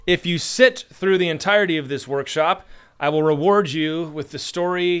If you sit through the entirety of this workshop, I will reward you with the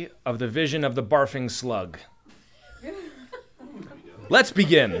story of the vision of the barfing slug. Let's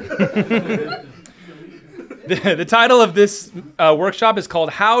begin. The title of this workshop is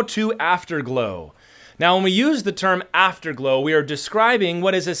called How to Afterglow. Now, when we use the term afterglow, we are describing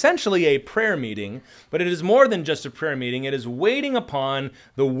what is essentially a prayer meeting, but it is more than just a prayer meeting. It is waiting upon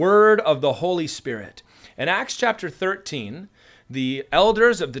the word of the Holy Spirit. In Acts chapter 13, the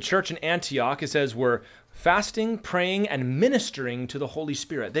elders of the church in Antioch, it says, were fasting, praying, and ministering to the Holy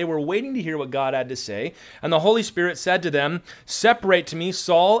Spirit. They were waiting to hear what God had to say, and the Holy Spirit said to them, "Separate to me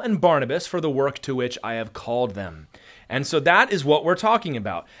Saul and Barnabas for the work to which I have called them." And so that is what we're talking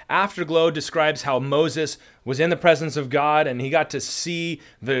about. Afterglow describes how Moses was in the presence of God and he got to see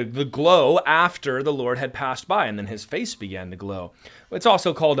the glow after the Lord had passed by, and then his face began to glow. It's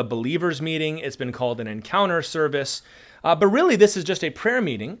also called a believer's meeting. It's been called an encounter service. But really, this is just a prayer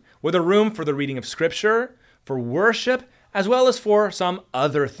meeting with a room for the reading of Scripture, for worship, as well as for some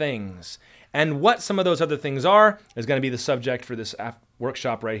other things. And what some of those other things are is going to be the subject for this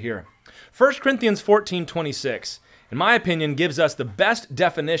workshop right here. 1 Corinthians 14:26. in my opinion, gives us the best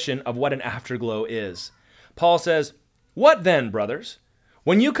definition of what an afterglow is. Paul says, "What then, brothers?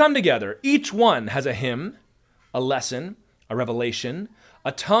 When you come together, each one has a hymn, a lesson, a revelation,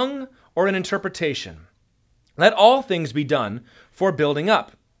 a tongue, or an interpretation. Let all things be done for building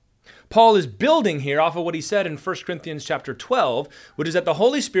up." Paul is building here off of what he said in 1 Corinthians chapter 12, which is that the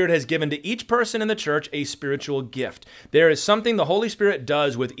Holy Spirit has given to each person in the church a spiritual gift. There is something the Holy Spirit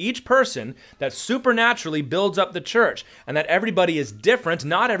does with each person that supernaturally builds up the church, and that everybody is different,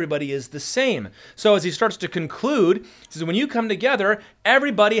 not everybody is the same. So as he starts to conclude, he says, when you come together,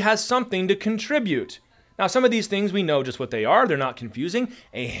 everybody has something to contribute. Now, some of these things we know just what they are. They're not confusing.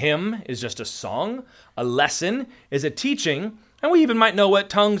 A hymn is just a song. A lesson is a teaching. And we even might know what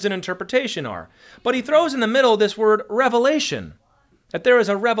tongues and interpretation are. But he throws in the middle this word revelation, that there is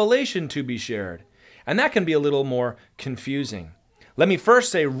a revelation to be shared. And that can be a little more confusing. Let me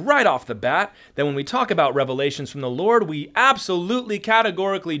first say right off the bat that when we talk about revelations from the Lord, we absolutely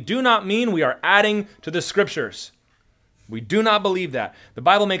categorically do not mean we are adding to the scriptures. We do not believe that. The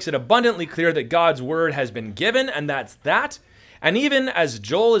Bible makes it abundantly clear that God's word has been given, and that's that. And even as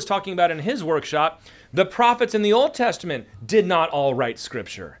Joel is talking about in his workshop, the prophets in the Old Testament did not all write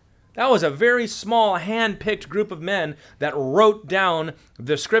scripture. That was a very small, hand-picked group of men that wrote down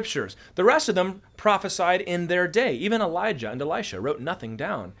the scriptures. The rest of them prophesied in their day. Even Elijah and Elisha wrote nothing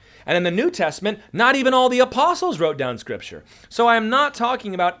down. And in the New Testament, not even all the apostles wrote down scripture. So I am not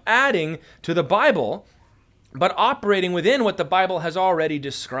talking about adding to the Bible, but operating within what the Bible has already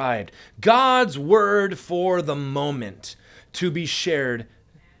described. God's word for the moment to be shared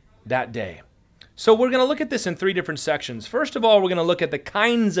that day. So we're going to look at this in three different sections. First of all, we're going to look at the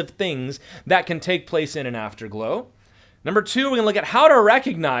kinds of things that can take place in an afterglow. Number two, we're going to look at how to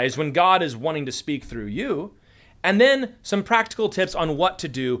recognize when God is wanting to speak through you. And then some practical tips on what to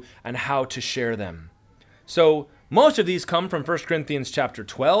do and how to share them. So most of these come from 1 Corinthians chapter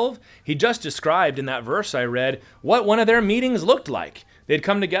 12. He just described in that verse I read what one of their meetings looked like. They'd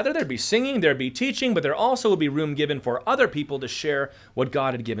come together, there'd be singing, there'd be teaching, but there also would be room given for other people to share what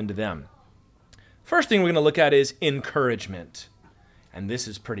God had given to them. First thing we're going to look at is encouragement. And this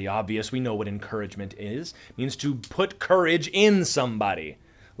is pretty obvious. We know what encouragement is. It means to put courage in somebody.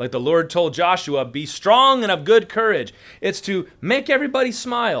 Like the Lord told Joshua, be strong and of good courage. It's to make everybody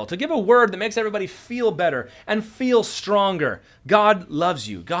smile, to give a word that makes everybody feel better and feel stronger. God loves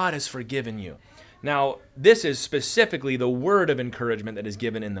you. God has forgiven you. Now, this is specifically the word of encouragement that is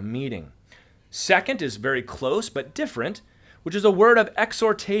given in the meeting. Second is very close but different, which is a word of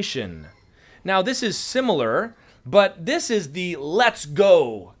exhortation. Now, this is similar, but this is the let's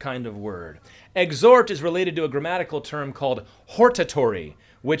go kind of word. Exhort is related to a grammatical term called hortatory,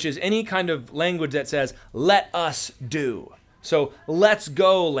 which is any kind of language that says, let us do. So, let's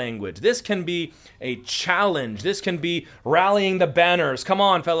go language. This can be a challenge. This can be rallying the banners. Come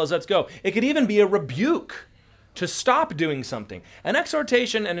on, fellas, let's go. It could even be a rebuke to stop doing something. An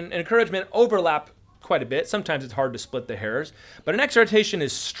exhortation and an encouragement overlap quite a bit. Sometimes it's hard to split the hairs. But an exhortation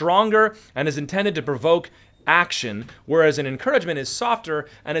is stronger and is intended to provoke action, whereas an encouragement is softer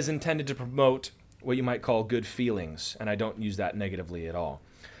and is intended to promote what you might call good feelings. And I don't use that negatively at all.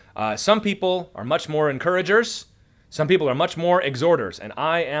 Some people are much more encouragers. Some people are much more exhorters, and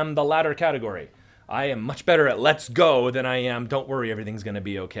I am the latter category. I am much better at let's go than I am don't worry, everything's going to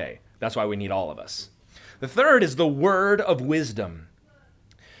be okay. That's why we need all of us. The third is the word of wisdom.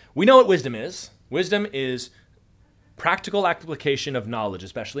 We know what wisdom is. Wisdom is practical application of knowledge,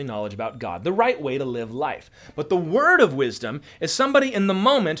 especially knowledge about God, the right way to live life. But the word of wisdom is somebody in the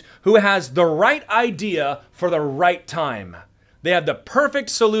moment who has the right idea for the right time. They have the perfect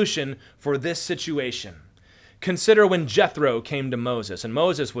solution for this situation. Consider when Jethro came to Moses, and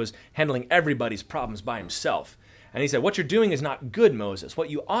Moses was handling everybody's problems by himself. And he said, what you're doing is not good, Moses. What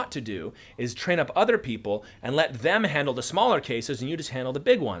you ought to do is train up other people and let them handle the smaller cases and you just handle the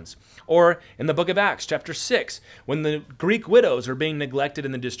big ones. Or in the book of Acts, chapter 6, when the Greek widows are being neglected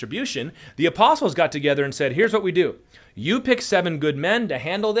in the distribution, the apostles got together and said, here's what we do. You pick 7 good men to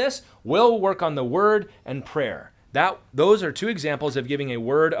handle this. We'll work on the word and prayer. Those are 2 examples of giving a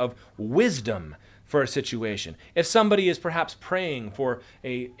word of wisdom for a situation. If somebody is perhaps praying for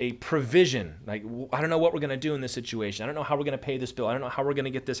a provision, like, I don't know what we're going to do in this situation. I don't know how we're going to pay this bill. I don't know how we're going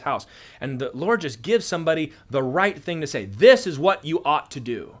to get this house. And the Lord just gives somebody the right thing to say. This is what you ought to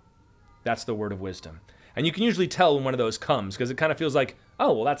do. That's the word of wisdom. And you can usually tell when one of those comes because it kind of feels like,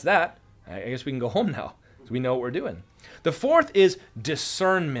 oh, well, that's that. I guess we can go home now because we know what we're doing. The 4th is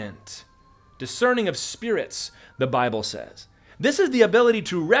discernment. Discerning of spirits, the Bible says. This is the ability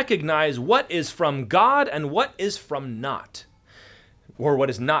to recognize what is from God and what is from not, or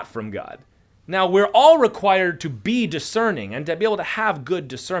what is not from God. Now, we're all required to be discerning and to be able to have good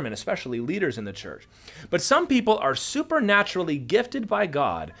discernment, especially leaders in the church. But some people are supernaturally gifted by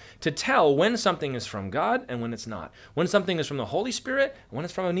God to tell when something is from God and when it's not, when something is from the Holy Spirit and when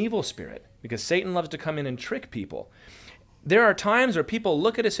it's from an evil spirit, because Satan loves to come in and trick people. There are times where people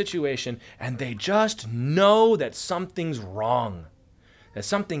look at a situation and they just know that something's wrong, that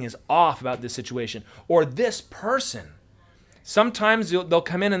something is off about this situation or this person. Sometimes they'll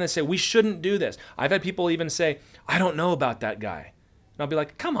come in and they say, we shouldn't do this. I've had people even say, I don't know about that guy. And I'll be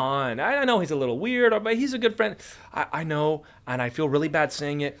like, come on, I know he's a little weird, but he's a good friend. I know, and I feel really bad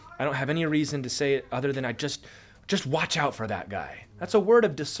saying it. I don't have any reason to say it other than I just watch out for that guy. That's a word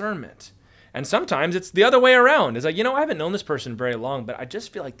of discernment. And sometimes it's the other way around. It's like, I haven't known this person very long, but I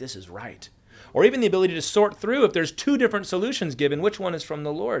just feel like this is right. Or even the ability to sort through if there's 2 different solutions given, which one is from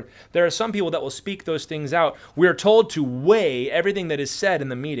the Lord. There are some people that will speak those things out. We're told to weigh everything that is said in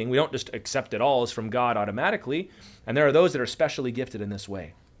the meeting. We don't just accept it all as from God automatically. And there are those that are specially gifted in this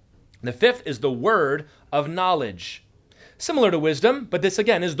way. The 5th is the word of knowledge. Similar to wisdom, but this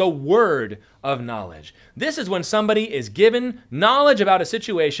again is the word of knowledge. This is when somebody is given knowledge about a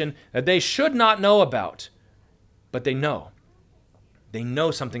situation that they should not know about, but they know. They know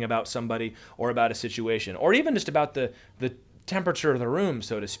something about somebody or about a situation, or even just about the temperature of the room,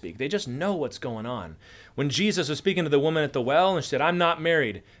 so to speak. They just know what's going on. When Jesus was speaking to the woman at the well and she said, I'm not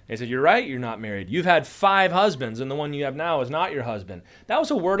married. They said, you're right, you're not married. You've had 5 husbands and the one you have now is not your husband. That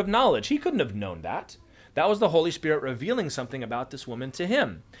was a word of knowledge. He couldn't have known that. That was the Holy Spirit revealing something about this woman to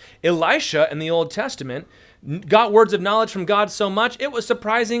him. Elisha in the Old Testament got words of knowledge from God so much, it was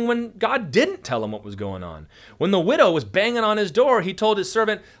surprising when God didn't tell him what was going on. When the widow was banging on his door, he told his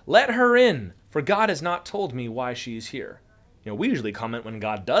servant, let her in, for God has not told me why she's here. We usually comment when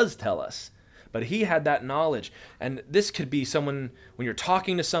God does tell us, but he had that knowledge. And this could be someone, when you're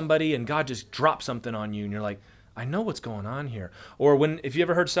talking to somebody and God just drops something on you and you're like, I know what's going on here. Or if you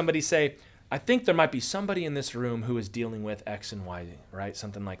ever heard somebody say, I think there might be somebody in this room who is dealing with X and Y, right?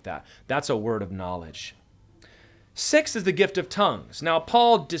 Something like that. That's a word of knowledge. 6 is the gift of tongues. Now,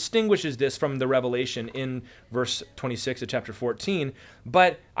 Paul distinguishes this from the revelation in verse 26 of chapter 14,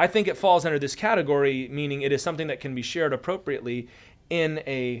 but I think it falls under this category, meaning it is something that can be shared appropriately in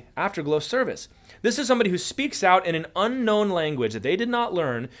a afterglow service. This is somebody who speaks out in an unknown language that they did not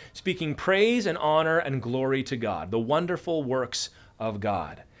learn, speaking praise and honor and glory to God, the wonderful works of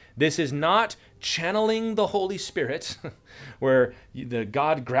God. This is not channeling the Holy Spirit, where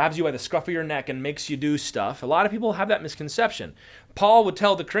God grabs you by the scruff of your neck and makes you do stuff. A lot of people have that misconception. Paul would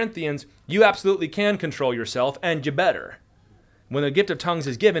tell the Corinthians, you absolutely can control yourself, and you better. When the gift of tongues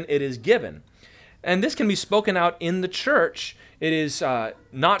is given, it is given. And this can be spoken out in the church. It is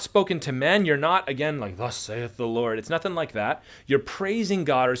not spoken to men. You're not, again, like, thus saith the Lord. It's nothing like that. You're praising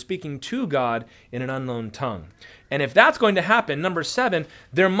God or speaking to God in an unknown tongue. And if that's going to happen, number 7,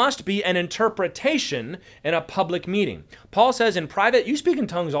 there must be an interpretation in a public meeting. Paul says in private, you speak in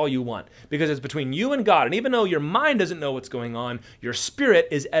tongues all you want, because it's between you and God. And even though your mind doesn't know what's going on, your spirit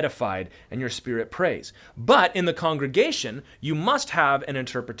is edified and your spirit prays. But in the congregation, you must have an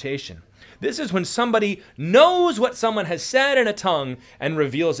interpretation. This is when somebody knows what someone has said in a tongue and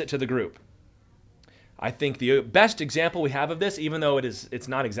reveals it to the group. I think the best example we have of this, even though it's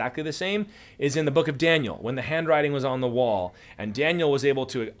not exactly the same, is in the book of Daniel, when the handwriting was on the wall, and Daniel was able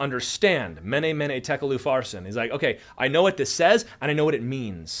to understand, mene, mene, tekel, upharsin. He's like, okay, I know what this says, and I know what it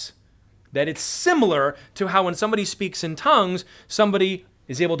means. that it's similar to how when somebody speaks in tongues, somebody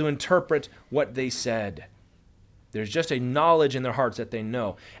is able to interpret what they said. There's just a knowledge in their hearts that they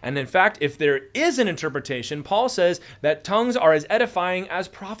know. And in fact, if there is an interpretation, Paul says that tongues are as edifying as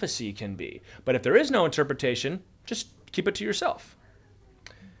prophecy can be. But if there is no interpretation, just keep it to yourself.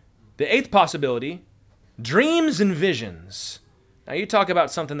 The eighth possibility, dreams and visions. Now you talk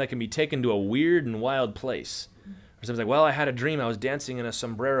about something that can be taken to a weird and wild place. Or something's like, well, I had a dream I was dancing in a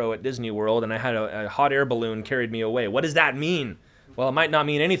sombrero at Disney World and I had a hot air balloon carried me away. What does that mean? Well, it might not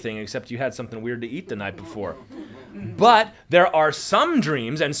mean anything except you had something weird to eat the night before. But there are some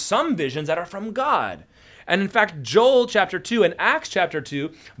dreams and some visions that are from God. And in fact, Joel chapter 2 and Acts chapter 2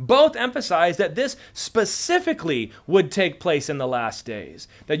 both emphasize that this specifically would take place in the last days,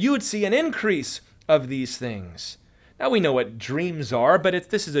 that you would see an increase of these things. Now we know what dreams are, but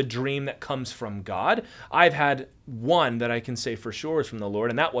this is a dream that comes from God. I've had one that I can say for sure is from the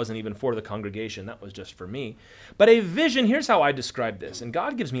Lord, and that wasn't even for the congregation. That was just for me. But a vision, here's how I describe this, and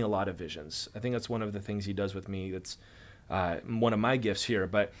God gives me a lot of visions. I think that's one of the things he does with me. That's one of my gifts here.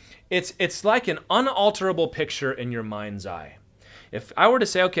 But it's like an unalterable picture in your mind's eye. If I were to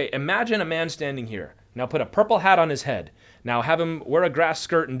say, okay, imagine a man standing here. Now put a purple hat on his head. Now have him wear a grass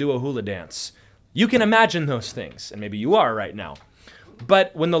skirt and do a hula dance. You can imagine those things, and maybe you are right now.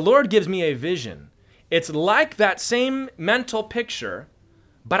 But when the Lord gives me a vision, it's like that same mental picture,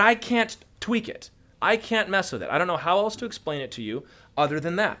 but I can't tweak it. I can't mess with it. I don't know how else to explain it to you other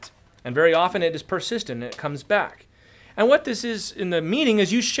than that. And very often it is persistent and it comes back. And what this is in the meeting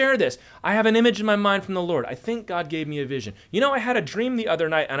is you share this. I have an image in my mind from the Lord. I think God gave me a vision. You know, I had a dream the other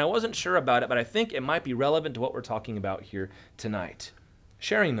night, and I wasn't sure about it, but I think it might be relevant to what we're talking about here tonight.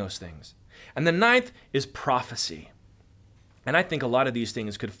 Sharing those things. And the ninth is prophecy. And I think a lot of these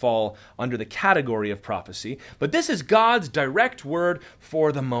things could fall under the category of prophecy, but this is God's direct word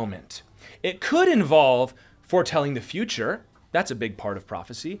for the moment. It could involve foretelling the future. That's a big part of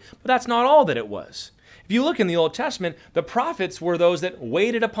prophecy, but that's not all that it was. If you look in the Old Testament, the prophets were those that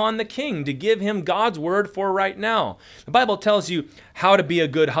waited upon the king to give him God's word for right now. The Bible tells you how to be a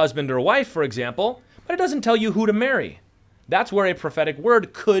good husband or wife, for example, but it doesn't tell you who to marry. That's where a prophetic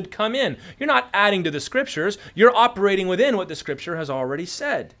word could come in. You're not adding to the scriptures. You're operating within what the scripture has already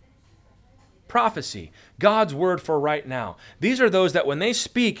said. Prophecy, God's word for right now. These are those that when they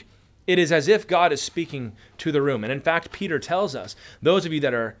speak, it is as if God is speaking to the room. And in fact, Peter tells us, those of you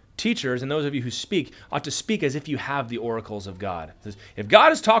that are teachers and those of you who speak ought to speak as if you have the oracles of God. He says, if God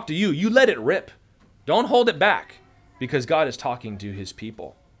has talked to you, you let it rip. Don't hold it back because God is talking to his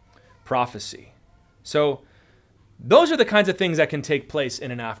people. Prophecy. So those are the kinds of things that can take place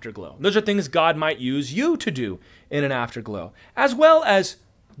in an afterglow. Those are things God might use you to do in an afterglow, as well as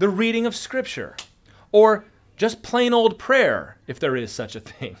the reading of Scripture, or just plain old prayer, if there is such a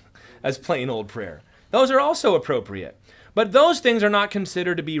thing as plain old prayer. Those are also appropriate. But those things are not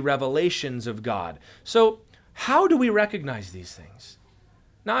considered to be revelations of God. So how do we recognize these things?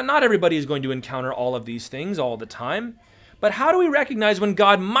 Now, not everybody is going to encounter all of these things all the time. But how do we recognize when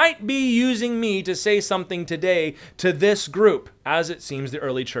God might be using me to say something today to this group, as it seems the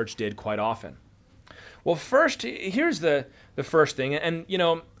early church did quite often? Well, first, here's the first thing. And, you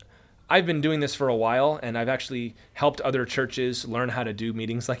know, I've been doing this for a while, and I've actually helped other churches learn how to do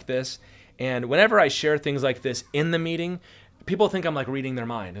meetings like this. And whenever I share things like this in the meeting, people think I'm like reading their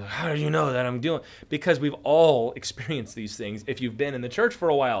mind. How do you know that I'm doing? Because we've all experienced these things. If you've been in the church for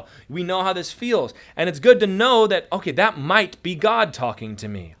a while, we know how this feels. And it's good to know that, okay, that might be God talking to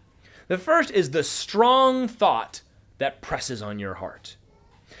me. The first is the strong thought that presses on your heart.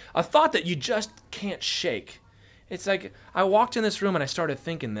 A thought that you just can't shake. It's like, I walked in this room and I started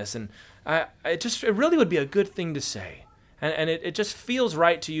thinking this, and it really would be a good thing to say. And it just feels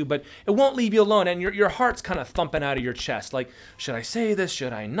right to you, but it won't leave you alone. And your heart's kind of thumping out of your chest. Like, should I say this?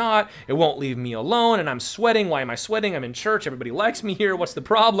 Should I not? It won't leave me alone. And I'm sweating. Why am I sweating? I'm in church. Everybody likes me here. What's the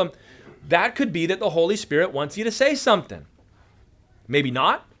problem? That could be that the Holy Spirit wants you to say something. Maybe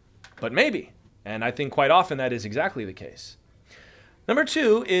not, but maybe. And I think quite often that is exactly the case. Number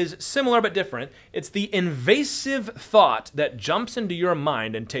two is similar but different. It's the invasive thought that jumps into your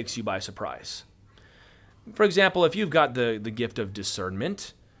mind and takes you by surprise. For example, if you've got the gift of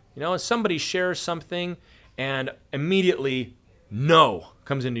discernment, you know, somebody shares something and immediately no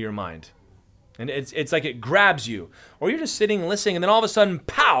comes into your mind. And it's like it grabs you. Or you're just sitting listening and then all of a sudden,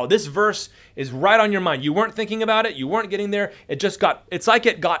 pow, this verse is right on your mind. You weren't thinking about it. You weren't getting there. It's like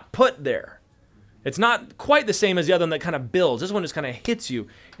it got put there. It's not quite the same as the other one that kind of builds. This one just kind of hits you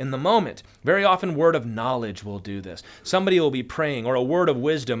in the moment. Very often, word of knowledge will do this. Somebody will be praying or a word of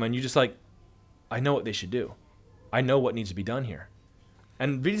wisdom and you just like, I know what they should do. I know what needs to be done here.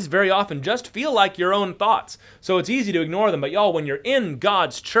 And these very often just feel like your own thoughts. So it's easy to ignore them. But y'all, when you're in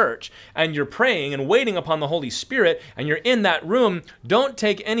God's church and you're praying and waiting upon the Holy Spirit and you're in that room, don't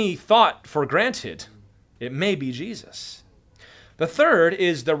take any thought for granted. It may be Jesus. The third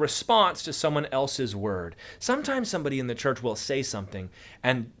is the response to someone else's word. Sometimes somebody in the church will say something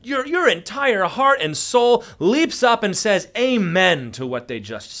and your entire heart and soul leaps up and says amen to what they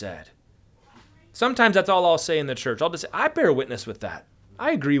just said. Sometimes that's all I'll say in the church. I'll just say, I bear witness with that.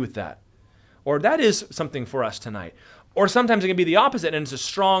 I agree with that. Or that is something for us tonight. Or sometimes it can be the opposite and it's a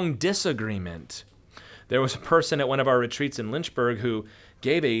strong disagreement. There was a person at one of our retreats in Lynchburg who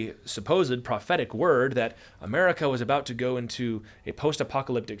gave a supposed prophetic word that America was about to go into a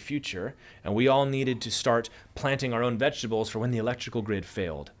post-apocalyptic future, and we all needed to start planting our own vegetables for when the electrical grid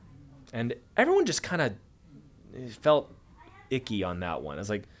failed. And everyone just kind of felt icky on that one. It's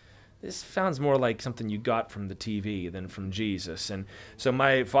like, this sounds more like something you got from the TV than from Jesus. And so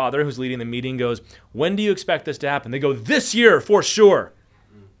my father, who's leading the meeting, goes, when do you expect this to happen? They go, this year for sure.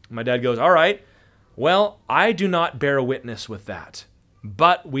 My dad goes, all right, well, I do not bear witness with that.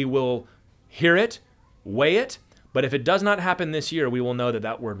 But we will hear it, weigh it, but if it does not happen this year, we will know that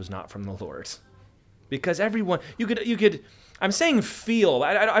that word was not from the Lord. Because everyone, you could, I'm saying feel,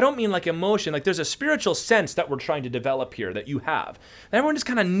 I don't mean like emotion, like there's a spiritual sense that we're trying to develop here that you have. And everyone just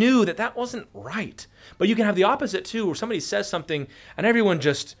kind of knew that that wasn't right. But you can have the opposite too, where somebody says something and everyone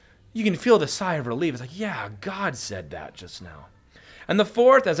just, you can feel the sigh of relief. It's like, yeah, God said that just now. And the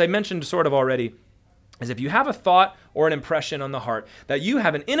fourth, as I mentioned sort of already, is if you have a thought or an impression on the heart that you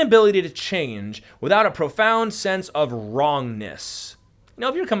have an inability to change without a profound sense of wrongness. Now,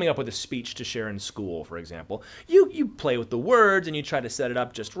 if you're coming up with a speech to share in school, for example, you play with the words and you try to set it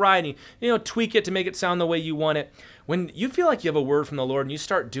up just right and you tweak it to make it sound the way you want it. When you feel like you have a word from the Lord and you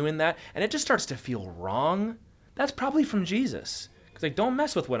start doing that and it just starts to feel wrong, that's probably from Jesus. Like, don't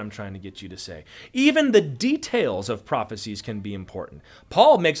mess with what I'm trying to get you to say. Even the details of prophecies can be important.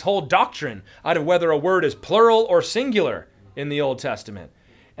 Paul makes whole doctrine out of whether a word is plural or singular in the Old Testament.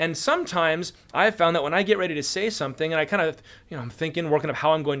 And sometimes I've found that when I get ready to say something and I kind of, I'm thinking, working up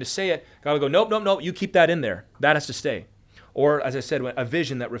how I'm going to say it, God will go, nope, you keep that in there. That has to stay. Or, as I said, a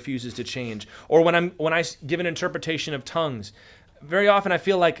vision that refuses to change. Or when I give an interpretation of tongues, very often I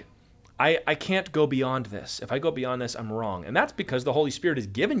feel like I can't go beyond this. If I go beyond this, I'm wrong. And that's because the Holy Spirit has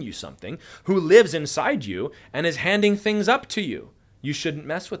given you something, who lives inside you and is handing things up to you. You shouldn't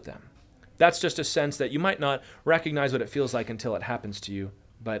mess with them. That's just a sense that you might not recognize what it feels like until it happens to you,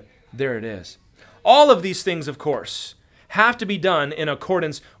 but there it is. All of these things, of course, have to be done in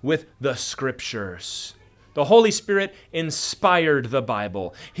accordance with the Scriptures. The Holy Spirit inspired the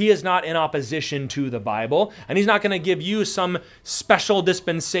Bible. He is not in opposition to the Bible, and he's not going to give you some special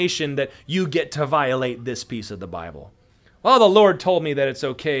dispensation that you get to violate this piece of the Bible. Well, the Lord told me that it's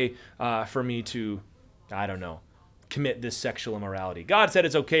okay for me to, commit this sexual immorality. God said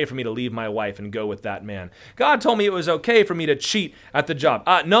it's okay for me to leave my wife and go with that man. God told me it was okay for me to cheat at the job.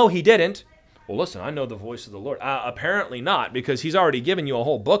 No, he didn't. Well, listen, I know the voice of the Lord. Apparently not, because he's already given you a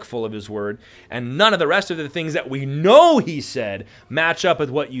whole book full of his word, and none of the rest of the things that we know he said match up with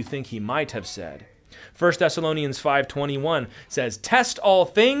what you think he might have said. 1 Thessalonians 5:21 says, test all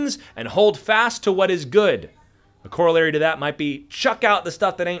things and hold fast to what is good. A corollary to that might be chuck out the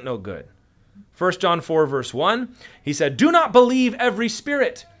stuff that ain't no good. 1 John 4, verse 1, he said, do not believe every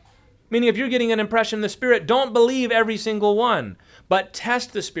spirit. Meaning if you're getting an impression of the Spirit, don't believe every single one, but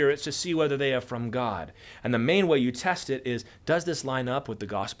test the spirits to see whether they are from God. And the main way you test it is, does this line up with the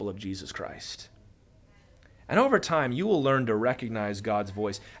gospel of Jesus Christ? And over time, you will learn to recognize God's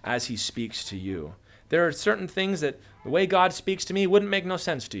voice as he speaks to you. There are certain things that the way God speaks to me wouldn't make no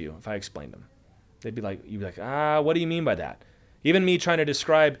sense to you if I explained them. You'd be like, what do you mean by that? Even me trying to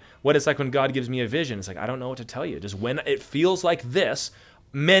describe what it's like when God gives me a vision, it's like, I don't know what to tell you. Just when it feels like this,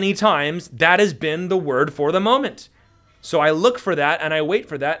 many times, that has been the word for the moment. So I look for that, and I wait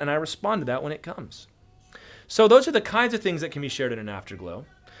for that, and I respond to that when it comes. So those are the kinds of things that can be shared in an afterglow.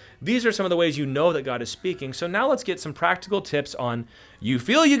 These are some of the ways you know that God is speaking. So now let's get some practical tips on you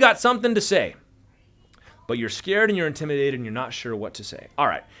feel you got something to say, but you're scared and you're intimidated and you're not sure what to say. All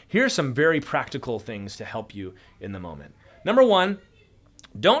right, here's some very practical things to help you in the moment. Number one,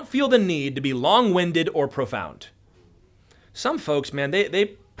 don't feel the need to be long-winded or profound. Some folks, man,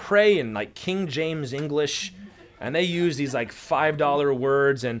 they pray in like King James English, and they use these like $5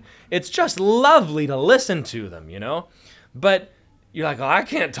 words, and it's just lovely to listen to them, But you're like, oh, I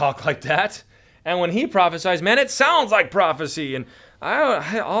can't talk like that. And when he prophesies, man, it sounds like prophecy, and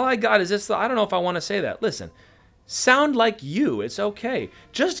all I got is this. I don't know if I want to say that. Listen, sound like you. It's okay.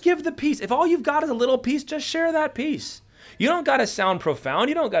 Just give the piece. If all you've got is a little piece, just share that piece. You don't got to sound profound.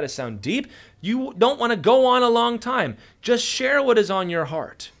 You don't got to sound deep. You don't want to go on a long time. Just share what is on your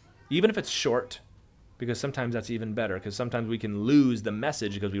heart, even if it's short, because sometimes that's even better, because sometimes we can lose the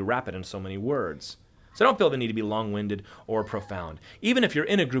message because we wrap it in so many words. So don't feel the need to be long-winded or profound. Even if you're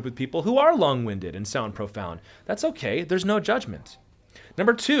in a group with people who are long-winded and sound profound, that's okay. There's no judgment.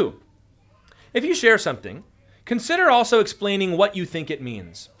 Number 2, if you share something, consider also explaining what you think it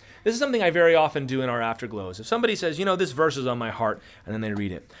means. This is something I very often do in our afterglows. If somebody says, this verse is on my heart, and then they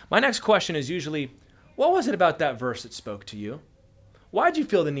read it, my next question is usually, what was it about that verse that spoke to you? Why did you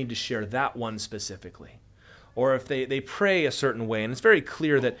feel the need to share that one specifically? Or if they pray a certain way, and it's very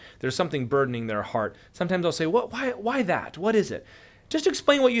clear that there's something burdening their heart, sometimes I'll say, why that? What is it? Just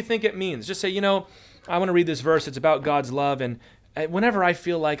explain what you think it means. Just say, I want to read this verse. It's about God's love, and whenever I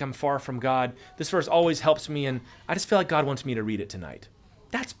feel like I'm far from God, this verse always helps me, and I just feel like God wants me to read it tonight.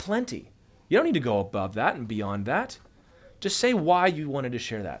 That's plenty. You don't need to go above that and beyond that. Just say why you wanted to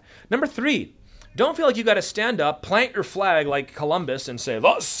share that. Number 3, don't feel like you got to stand up, plant your flag like Columbus, and say,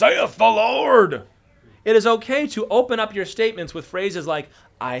 "Thus saith the Lord." It is okay to open up your statements with phrases like,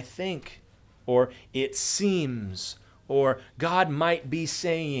 "I think," or "it seems," or "God might be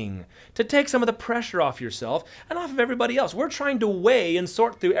saying," to take some of the pressure off yourself and off of everybody else. We're trying to weigh and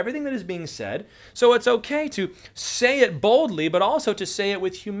sort through everything that is being said, so it's okay to say it boldly, but also to say it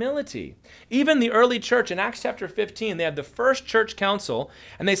with humility. Even the early church in Acts chapter 15, they have the first church council,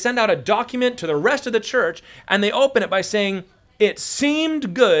 and they send out a document to the rest of the church, and they open it by saying, "It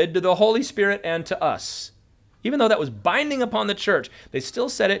seemed good to the Holy Spirit and to us." Even though that was binding upon the church, they still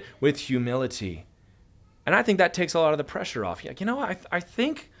said it with humility. And I think that takes a lot of the pressure off. You're like, I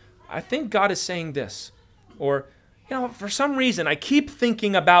think God is saying this. Or, for some reason, I keep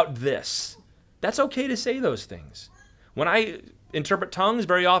thinking about this. That's okay to say those things. When I interpret tongues,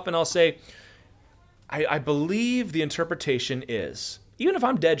 very often I'll say, I believe the interpretation is, even if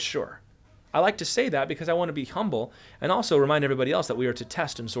I'm dead sure. I like to say that because I want to be humble and also remind everybody else that we are to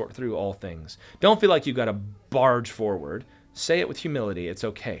test and sort through all things. Don't feel like you've got to barge forward. Say it with humility. It's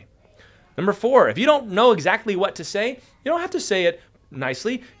okay. Number 4, if you don't know exactly what to say, you don't have to say it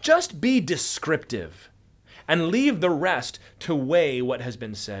nicely. Just be descriptive and leave the rest to weigh what has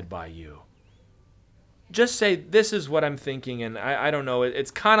been said by you. Just say, "This is what I'm thinking, and I don't know,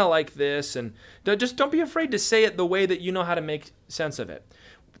 it's kind of like this," and just don't be afraid to say it the way that you know how to make sense of it.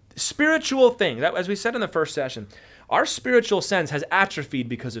 Spiritual thing, as we said in the first session, our spiritual sense has atrophied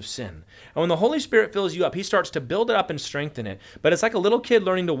because of sin. And when the Holy Spirit fills you up, he starts to build it up and strengthen it. But it's like a little kid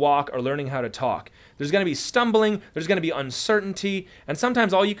learning to walk or learning how to talk. There's going to be stumbling, there's going to be uncertainty, and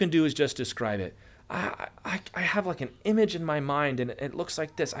sometimes all you can do is just describe it. I have like an image in my mind, and it looks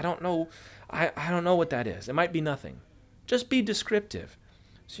like this. I don't know what that is. It might be nothing. Just be descriptive.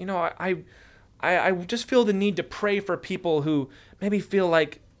 So, I just feel the need to pray for people who maybe feel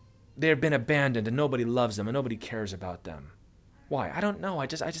like they've been abandoned and nobody loves them and nobody cares about them. Why? I don't know. I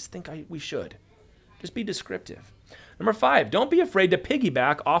just think we should. Just be descriptive. Number 5, don't be afraid to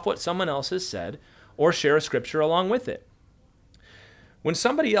piggyback off what someone else has said or share a scripture along with it. When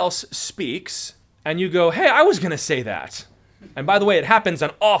somebody else speaks and you go, "Hey, I was going to say that." And by the way, it happens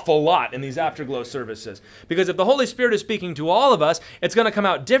an awful lot in these afterglow services. Because if the Holy Spirit is speaking to all of us, it's going to come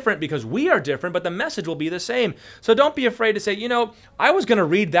out different because we are different, but the message will be the same. So don't be afraid to say, "I was going to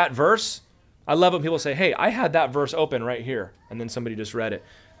read that verse." I love when people say, "Hey, I had that verse open right here," and then somebody just read it.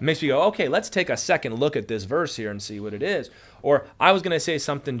 It makes me go, "Okay, let's take a second look at this verse here and see what it is." Or, "I was going to say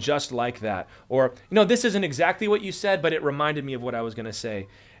something just like that." Or, "This isn't exactly what you said, but it reminded me of what I was going to say."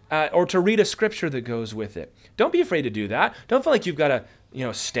 Or to read a scripture that goes with it. Don't be afraid to do that. Don't feel like you've got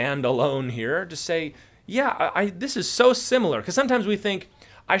to, stand alone here. Just say, "Yeah, this is so similar." Because sometimes we think,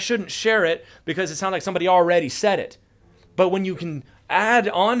 I shouldn't share it because it sounds like somebody already said it. But when you can add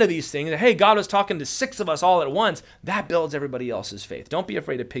on to these things, hey, God was talking to 6 of us all at once, that builds everybody else's faith. Don't be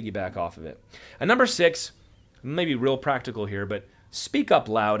afraid to piggyback off of it. And number 6, maybe real practical here, but speak up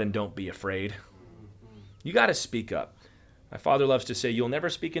loud and don't be afraid. You got to speak up. My father loves to say, "You'll never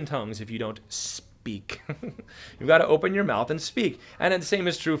speak in tongues if you don't speak." You've got to open your mouth and speak. And the same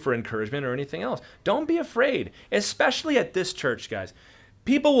is true for encouragement or anything else. Don't be afraid, especially at this church, guys.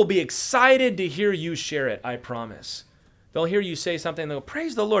 People will be excited to hear you share it, I promise. They'll hear you say something, they'll go,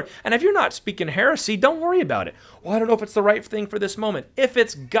 "Praise the Lord." And if you're not speaking heresy, don't worry about it. "Well, I don't know if it's the right thing for this moment." If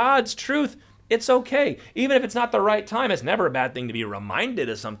it's God's truth, it's okay. Even if it's not the right time, it's never a bad thing to be reminded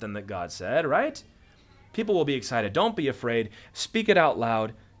of something that God said, right? People will be excited. Don't be afraid. Speak it out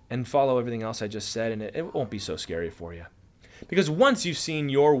loud and follow everything else I just said, and it won't be so scary for you. Because once you've seen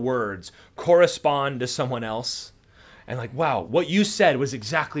your words correspond to someone else, and like, wow, what you said was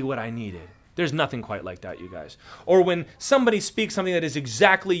exactly what I needed, There's nothing quite like that, you guys. Or when somebody speaks something that is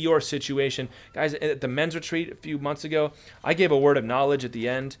exactly your situation. Guys, at the men's retreat a few months ago, I gave a word of knowledge at the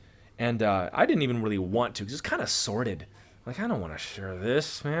end, and I didn't even really want to, because it's kind of sordid. Like, I don't want to share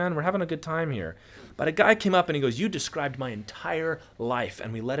this, man. We're having a good time here. But a guy came up and he goes, you described my entire life,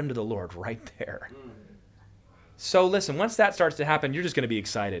 and we led him to the Lord right there. So listen, once that starts to happen, you're just going to be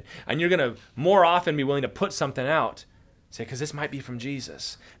excited. And you're going to more often be willing to put something out. Say, because this might be from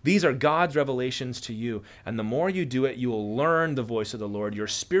Jesus. These are God's revelations to you. And the more you do it, you will learn the voice of the Lord. Your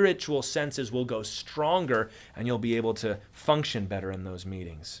spiritual senses will go stronger, and you'll be able to function better in those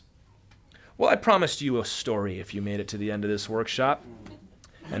meetings. Well, I promised you a story if you made it to the end of this workshop.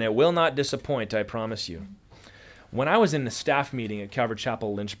 And it will not disappoint, I promise you. When I was in the staff meeting at Calvary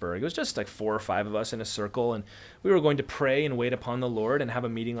Chapel, Lynchburg, it was just like 4 or 5 of us in a circle, and we were going to pray and wait upon the Lord and have a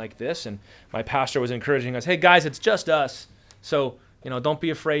meeting like this. And my pastor was encouraging us, hey guys, it's just us. So, don't be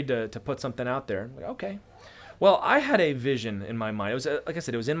afraid to put something out there. Like, okay. Well, I had a vision in my mind. It was, like I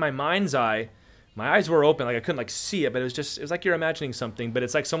said, it was in my mind's eye. My eyes were open, like I couldn't see it, but it was like you're imagining something, but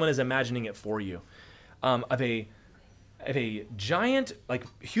it's like someone is imagining it for you. Of a giant, like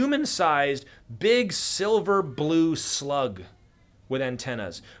human-sized, big silver blue slug with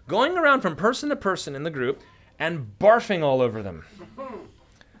antennas going around from person to person in the group and barfing all over them.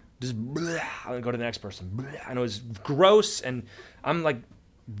 Just blah, I'll go to the next person. Blah, and it was gross, and I'm like,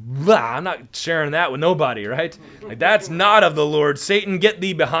 blah, I'm not sharing that with nobody, right? Like, that's not of the Lord. Satan, get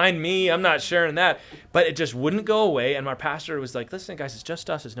thee behind me. I'm not sharing that. But it just wouldn't go away, and my pastor was like, listen, guys, it's just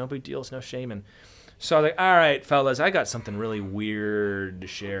us. It's no big deal. It's no shame. And so I was like, all right, fellas, I got something really weird to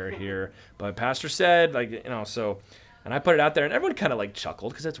share here. But pastor said, and I put it out there, and everyone kind of like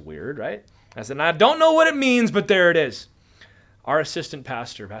chuckled because it's weird, right? I said, I don't know what it means, but there it is. Our assistant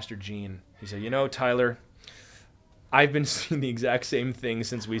pastor, Pastor Gene, he said, Tyler, I've been seeing the exact same thing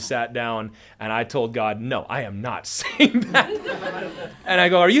since we sat down, and I told God, no, I am not saying that. And I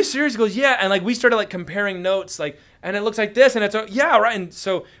go, are you serious? He goes, yeah. And we started comparing notes, and it looks like this, and it's, yeah, right. And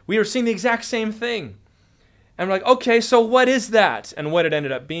so we were seeing the exact same thing. And we're like, okay, so what is that? And what it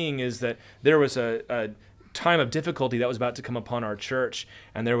ended up being is that there was a time of difficulty that was about to come upon our church,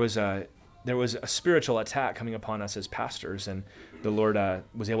 and there was a spiritual attack coming upon us as pastors, and the Lord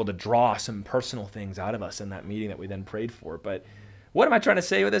was able to draw some personal things out of us in that meeting that we then prayed for. But what am I trying to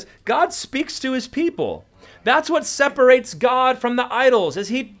say with this? God speaks to his people. That's what separates God from the idols, is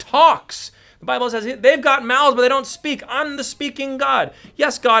he talks. The Bible says they've got mouths, but they don't speak. I'm the speaking God.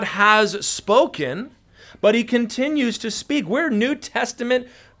 Yes, God has spoken, but he continues to speak. We're New Testament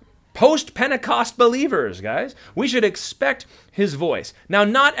post-Pentecost believers, guys. We should expect his voice. Now,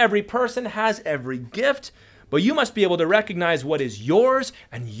 not every person has every gift, but you must be able to recognize what is yours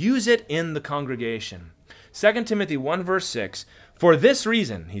and use it in the congregation. 2 Timothy 1 verse 6, for this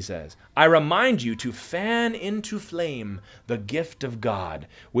reason, he says, I remind you to fan into flame the gift of God,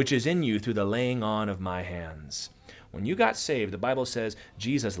 which is in you through the laying on of my hands. When you got saved, the Bible says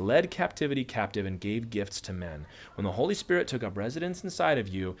Jesus led captivity captive and gave gifts to men. When the Holy Spirit took up residence inside of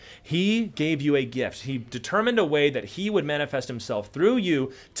you, he gave you a gift. He determined a way that he would manifest himself through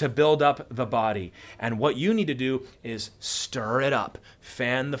you to build up the body. And what you need to do is stir it up,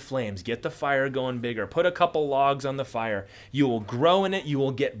 fan the flames, get the fire going bigger, put a couple logs on the fire. You will grow in it, you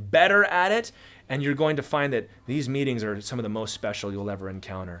will get better at it, and you're going to find that these meetings are some of the most special you'll ever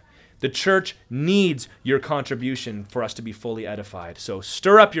encounter. The church needs your contribution for us to be fully edified. So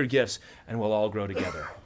stir up your gifts, and we'll all grow together.